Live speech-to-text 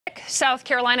South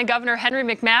Carolina Governor Henry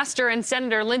McMaster and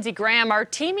Senator Lindsey Graham are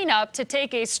teaming up to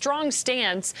take a strong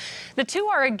stance. The two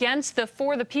are against the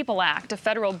For the People Act, a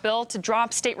federal bill to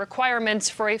drop state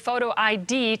requirements for a photo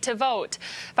ID to vote.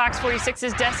 Fox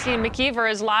 46's Destiny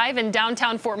McKeever is live in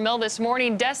downtown Fort Mill this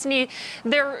morning. Destiny,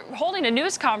 they're holding a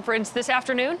news conference this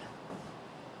afternoon.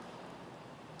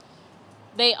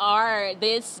 They are.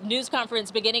 This news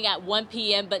conference beginning at 1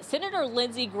 p.m. But Senator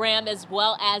Lindsey Graham, as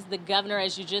well as the governor,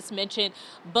 as you just mentioned,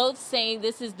 both saying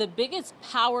this is the biggest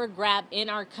power grab in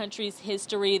our country's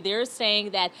history. They're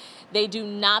saying that they do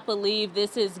not believe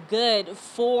this is good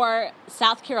for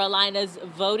South Carolina's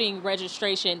voting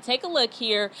registration. Take a look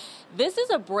here. This is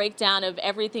a breakdown of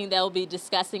everything they'll be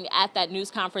discussing at that news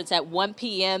conference at 1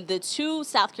 p.m. The two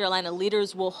South Carolina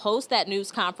leaders will host that news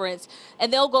conference,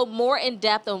 and they'll go more in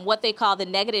depth on what they call the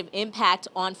negative impact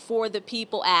on For the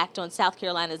People Act on South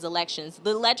Carolina's elections.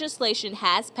 The legislation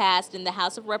has passed in the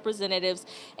House of Representatives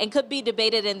and could be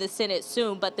debated in the Senate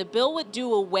soon, but the bill would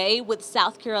do away with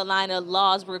South Carolina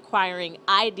laws requiring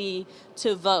ID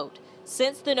to vote.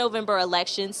 Since the November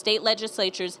election, state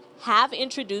legislatures have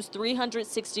introduced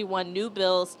 361 new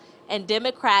bills, and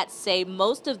Democrats say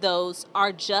most of those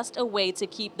are just a way to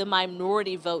keep the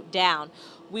minority vote down.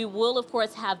 We will, of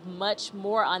course, have much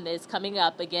more on this coming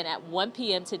up again at 1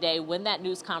 p.m. today when that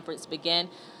news conference begins.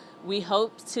 We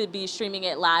hope to be streaming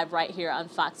it live right here on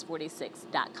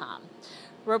fox46.com.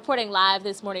 Reporting live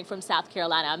this morning from South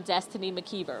Carolina, I'm Destiny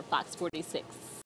McKeever, Fox 46.